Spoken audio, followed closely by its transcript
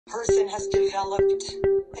person has developed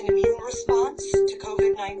an immune response to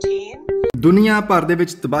COVID-19. ਦੁਨੀਆ ਭਰ ਦੇ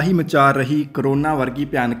ਵਿੱਚ ਤਬਾਹੀ ਮਚਾ ਰਹੀ ਕਰੋਨਾ ਵਰਗੀ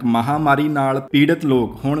ਭਿਆਨਕ ਮਹਾਮਾਰੀ ਨਾਲ ਪੀੜਤ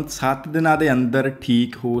ਲੋਕ ਹੁਣ 7 ਦਿਨਾਂ ਦੇ ਅੰਦਰ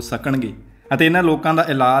ਠੀਕ ਹੋ ਸਕਣਗੇ ਅਤੇ ਇਹਨਾਂ ਲੋਕਾਂ ਦਾ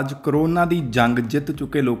ਇਲਾਜ ਕਰੋਨਾ ਦੀ ਜੰਗ ਜਿੱਤ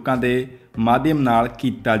ਚੁੱਕੇ ਲੋਕਾਂ ਦੇ ਮਾਧਿਅਮ ਨਾਲ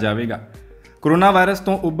ਕੀਤਾ ਜਾਵੇਗਾ। ਕੋਰੋਨਾ ਵਾਇਰਸ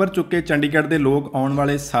ਤੋਂ ਉੱਭਰ ਚੁੱਕੇ ਚੰਡੀਗੜ੍ਹ ਦੇ ਲੋਕ ਆਉਣ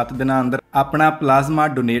ਵਾਲੇ 7 ਦਿਨਾਂ ਅੰਦਰ ਆਪਣਾ ਪਲਾਜ਼ਮਾ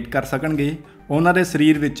ਡੋਨੇਟ ਕਰ ਸਕਣਗੇ। ਉਹਨਾਂ ਦੇ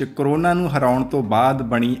ਸਰੀਰ ਵਿੱਚ ਕਰੋਨਾ ਨੂੰ ਹਰਾਉਣ ਤੋਂ ਬਾਅਦ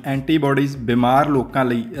ਬਣੀ ਐਂਟੀਬਾਡੀਜ਼ ਬਿਮਾਰ ਲੋਕਾਂ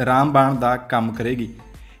ਲਈ ਰਾਮਬਾਣ ਦਾ ਕੰਮ ਕਰੇਗੀ।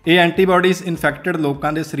 ਇਹ ਐਂਟੀਬਾਡੀਜ਼ ਇਨਫੈਕਟਡ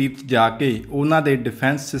ਲੋਕਾਂ ਦੇ ਸਰੀਰ 'ਚ ਜਾ ਕੇ ਉਹਨਾਂ ਦੇ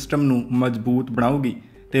ਡਿਫੈਂਸ ਸਿਸਟਮ ਨੂੰ ਮਜ਼ਬੂਤ ਬਣਾਊਗੀ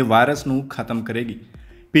ਤੇ ਵਾਇਰਸ ਨੂੰ ਖਤਮ ਕਰੇਗੀ।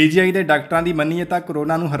 PGI ਦੇ ਡਾਕਟਰਾਂ ਦੀ ਮੰਨੀਏ ਤਾਂ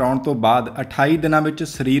ਕਰੋਨਾ ਨੂੰ ਹਰਾਉਣ ਤੋਂ ਬਾਅਦ 28 ਦਿਨਾਂ ਵਿੱਚ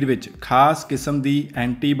ਸਰੀਰ ਵਿੱਚ ਖਾਸ ਕਿਸਮ ਦੀ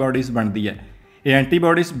ਐਂਟੀਬਾਡੀਜ਼ ਬਣਦੀ ਹੈ। ਇਹ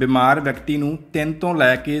ਐਂਟੀਬਾਡੀਜ਼ ਬਿਮਾਰ ਵਿਅਕਤੀ ਨੂੰ 3 ਤੋਂ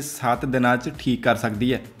ਲੈ ਕੇ 7 ਦਿਨਾਂ 'ਚ ਠੀਕ ਕਰ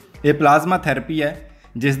ਸਕਦੀ ਹੈ। ਇਹ ਪਲਾਜ਼ਮਾ ਥੈਰੇਪੀ ਹੈ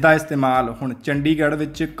ਜਿਸ ਦਾ ਇਸਤੇਮਾਲ ਹੁਣ ਚੰਡੀਗੜ੍ਹ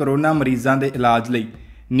ਵਿੱਚ ਕਰੋਨਾ ਮਰੀਜ਼ਾਂ ਦੇ ਇਲਾਜ ਲਈ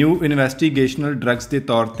ਨਿਊ ਇਨਵੈਸਟੀਗੇਸ਼ਨਲ ਡਰੱਗਸ ਦੇ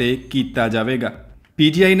ਤੌਰ ਤੇ ਕੀਤਾ ਜਾਵੇਗਾ।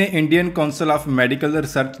 PGI ਨੇ Indian council of medical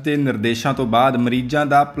research ਦੇ ਨਿਰਦੇਸ਼ਾਂ ਤੋਂ ਬਾਅਦ ਮਰੀਜ਼ਾਂ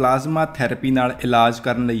ਦਾ ਪਲਾਜ਼ਮਾ ਥੈਰੇਪੀ ਨਾਲ ਇਲਾਜ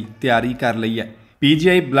ਕਰਨ ਲਈ ਤਿਆਰੀ ਕਰ ਲਈ ਹੈ।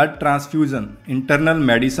 PGI blood transfusion, internal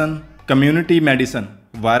medicine, community medicine,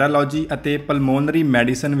 virology ਅਤੇ ਪਲਮੋਨਰੀ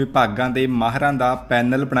ਮੈਡੀਸਨ ਵਿਭਾਗਾਂ ਦੇ ਮਾਹਰਾਂ ਦਾ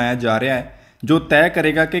ਪੈਨਲ ਬਣਾਇਆ ਜਾ ਰਿਹਾ ਹੈ ਜੋ ਤੈਅ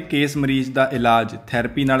ਕਰੇਗਾ ਕਿ ਕਿਸ ਮਰੀਜ਼ ਦਾ ਇਲਾਜ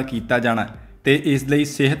ਥੈਰੇਪੀ ਨਾਲ ਕੀਤਾ ਜਾਣਾ ਤੇ ਇਸ ਲਈ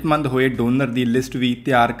ਸਿਹਤਮੰਦ ਹੋਏ ਡੋਨਰ ਦੀ ਲਿਸਟ ਵੀ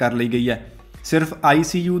ਤਿਆਰ ਕਰ ਲਈ ਗਈ ਹੈ। ਸਿਰਫ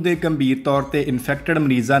ICU ਦੇ ਗੰਭੀਰ ਤੌਰ ਤੇ ਇਨਫੈਕਟਡ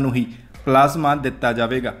ਮਰੀਜ਼ਾਂ ਨੂੰ ਹੀ ਪਲਾਜ਼ਮਾ ਦਿੱਤਾ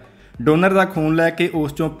ਜਾਵੇਗਾ। ਡੋਨਰ ਦਾ ਖੂਨ ਲੈ ਕੇ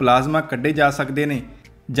ਉਸ ਚੋਂ ਪਲਾਜ਼ਮਾ ਕੱਢੇ ਜਾ ਸਕਦੇ ਨੇ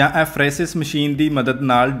ਜਾਂ ਐਫਰੇਸਿਸ ਮਸ਼ੀਨ ਦੀ ਮਦਦ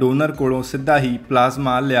ਨਾਲ ਡੋਨਰ ਕੋਲੋਂ ਸਿੱਧਾ ਹੀ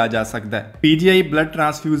ਪਲਾਜ਼ਮਾ ਲਿਆ ਜਾ ਸਕਦਾ ਹੈ। PGI blood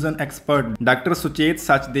transfusion expert doctor ਸੁਚੇਤ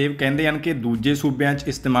ਸਚਦੇਵ ਕਹਿੰਦੇ ਹਨ ਕਿ ਦੂਜੇ ਸੂਬਿਆਂ 'ਚ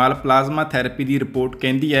ਇਸਤੇਮਾਲ ਪਲਾਜ਼ਮਾ ਥੈਰੇਪੀ ਦੀ ਰਿਪੋਰਟ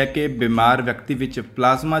ਕਹਿੰਦੀ ਹੈ ਕਿ ਬਿਮਾਰ ਵਿਅਕਤੀ ਵਿੱਚ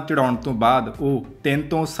ਪਲਾਜ਼ਮਾ ਚੜਾਉਣ ਤੋਂ ਬਾਅਦ ਉਹ 3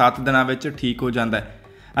 ਤੋਂ 7 ਦਿਨਾਂ ਵਿੱਚ ਠੀਕ ਹੋ ਜਾਂਦਾ ਹੈ।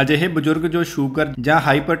 ਅਜਿਹੇ ਬਜ਼ੁਰਗ ਜੋ ਸ਼ੂਗਰ ਜਾਂ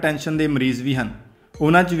ਹਾਈਪਰਟੈਂਸ਼ਨ ਦੇ ਮਰੀਜ਼ ਵੀ ਹਨ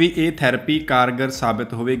ਉਹਨਾਂ 'ਚ ਵੀ ਇਹ ਥੈਰੇਪੀ ਕਾਰਗਰ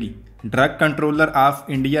ਸਾਬਿਤ ਹੋਵੇਗੀ। ਡਰੱਗ ਕੰਟਰੋਲਰ ਆਫ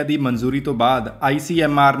ਇੰਡੀਆ ਦੀ ਮਨਜ਼ੂਰੀ ਤੋਂ ਬਾਅਦ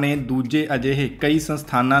ICMR ਨੇ ਦੂਜੇ ਅਜਿਹੇ ਕਈ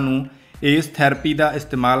ਸੰਸਥਾਨਾਂ ਨੂੰ ਇਸ ਥੈਰੇਪੀ ਦਾ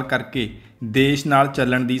ਇਸਤੇਮਾਲ ਕਰਕੇ ਦੇਸ਼ ਨਾਲ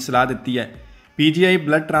ਚੱਲਣ ਦੀ ਸਲਾਹ ਦਿੱਤੀ ਹੈ। PGI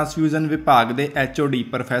ਬਲੱਡ ਟ੍ਰਾਂਸਫਿਊਜ਼ਨ ਵਿਭਾਗ ਦੇ HOD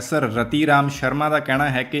ਪ੍ਰੋਫੈਸਰ ਰਤੀ ਰਾਮ ਸ਼ਰਮਾ ਦਾ ਕਹਿਣਾ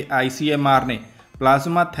ਹੈ ਕਿ ICMR ਨੇ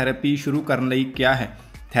ਪਲਾਜ਼ਮਾ ਥੈਰੇਪੀ ਸ਼ੁਰੂ ਕਰਨ ਲਈ ਕਿਹਾ ਹੈ।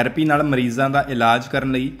 ਥੈਰੇਪੀ ਨਾਲ ਮਰੀਜ਼ਾਂ ਦਾ ਇਲਾਜ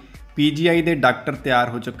ਕਰਨ ਲਈ PGI ਦੇ ਡਾਕਟਰ ਤਿਆਰ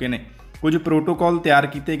ਹੋ ਚੁੱਕੇ ਨੇ। ਕੁਝ ਪ੍ਰੋਟੋਕਾਲ ਤਿਆਰ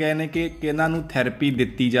ਕੀਤੇ ਗਏ ਨੇ ਕਿ ਕਿਹਨਾਂ ਨੂੰ ਥੈਰੇਪੀ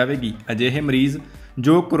ਦਿੱਤੀ ਜਾਵੇਗੀ। ਅਜਿਹੇ ਮਰੀਜ਼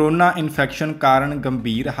ਜੋ ਕਰੋਨਾ ਇਨਫੈਕਸ਼ਨ ਕਾਰਨ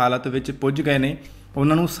ਗੰਭੀਰ ਹਾਲਤ ਵਿੱਚ ਪੁੱਜ ਗਏ ਨੇ,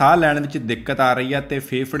 ਉਹਨਾਂ ਨੂੰ ਸਾਹ ਲੈਣ ਵਿੱਚ ਦਿੱਕਤ ਆ ਰਹੀ ਹੈ ਤੇ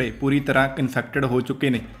ਫੇਫੜੇ ਪੂਰੀ ਤਰ੍ਹਾਂ ਇਨਫੈਕਟਡ ਹੋ ਚੁੱਕੇ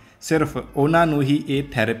ਨੇ, ਸਿਰਫ ਉਹਨਾਂ ਨੂੰ ਹੀ ਇਹ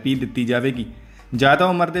ਥੈਰੇਪੀ ਦਿੱਤੀ ਜਾਵੇਗੀ। ਜ਼ਿਆਦਾ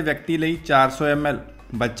ਉਮਰ ਦੇ ਵਿਅਕਤੀ ਲਈ 400 ml,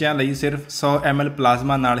 ਬੱਚਿਆਂ ਲਈ ਸਿਰਫ 100 ml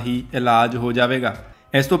ਪਲਾਜ਼ਮਾ ਨਾਲ ਹੀ ਇਲਾਜ ਹੋ ਜਾਵੇਗਾ।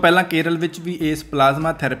 ਇਸ ਤੋਂ ਪਹਿਲਾਂ ਕੇਰਲ ਵਿੱਚ ਵੀ ਇਸ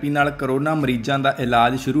ਪਲਾਜ਼ਮਾ ਥੈਰੇਪੀ ਨਾਲ ਕਰੋਨਾ ਮਰੀਜ਼ਾਂ ਦਾ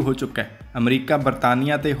ਇਲਾਜ ਸ਼ੁਰੂ ਹੋ ਚੁੱਕਾ ਹੈ। ਅਮਰੀਕਾ,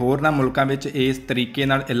 ਬਰਤਾਨੀਆ ਤੇ ਹੋਰਨਾਂ ਮੁਲਕਾਂ ਵਿੱਚ ਇਸ ਤਰੀਕੇ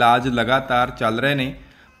ਨਾਲ ਇਲਾਜ ਲਗਾਤਾਰ ਚੱਲ ਰਹੇ ਨੇ।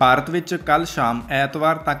 ਭਾਰਤ ਵਿੱਚ ਕੱਲ੍ਹ ਸ਼ਾਮ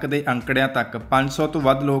ਐਤਵਾਰ ਤੱਕ ਦੇ ਅੰਕੜਿਆਂ ਤੱਕ 500 ਤੋਂ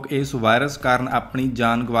ਵੱਧ ਲੋਕ ਇਸ ਵਾਇਰਸ ਕਾਰਨ ਆਪਣੀ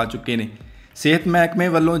ਜਾਨ ਗਵਾ ਚੁੱਕੇ ਨੇ। ਸਿਹਤ ਮਹਿਕਮੇ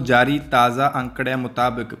ਵੱਲੋਂ ਜਾਰੀ ਤਾਜ਼ਾ ਅੰਕੜਿਆਂ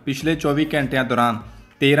ਮੁਤਾਬਕ ਪਿਛਲੇ 24 ਘੰਟਿਆਂ ਦੌਰਾਨ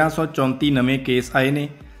 1334 ਨਵੇਂ ਕੇਸ ਆਏ ਨੇ।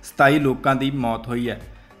 27 ਲੋਕਾਂ ਦੀ ਮੌਤ ਹੋਈ ਹੈ।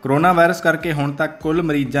 ਕਰੋਨਾ ਵਾਇਰਸ ਕਰਕੇ ਹੁਣ ਤੱਕ ਕੁੱਲ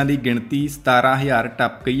ਮਰੀਜ਼ਾਂ ਦੀ ਗਿਣਤੀ 17,000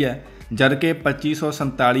 ਟੱਪ ਗਈ ਹੈ, ਜਦਕਿ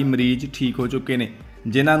 2547 ਮਰੀਜ਼ ਠੀਕ ਹੋ ਚੁੱਕੇ ਨੇ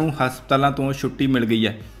ਜਿਨ੍ਹਾਂ ਨੂੰ ਹਸਪਤਾਲਾਂ ਤੋਂ ਛੁੱਟੀ ਮਿਲ ਗਈ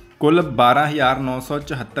ਹੈ। ਕੁੱਲ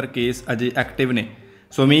 12,974 ਕੇਸ ਅਜੇ ਐਕਟਿਵ ਨੇ।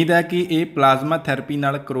 ਸੋ ਉਮੀਦ ਹੈ ਕਿ ਇਹ ਪਲਾਜ਼ਮਾ ਥੈਰੇਪੀ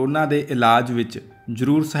ਨਾਲ ਕਰੋਨਾ ਦੇ ਇਲਾਜ ਵਿੱਚ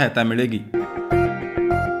ਜ਼ਰੂਰ ਸਹਾਇਤਾ ਮਿਲੇਗੀ।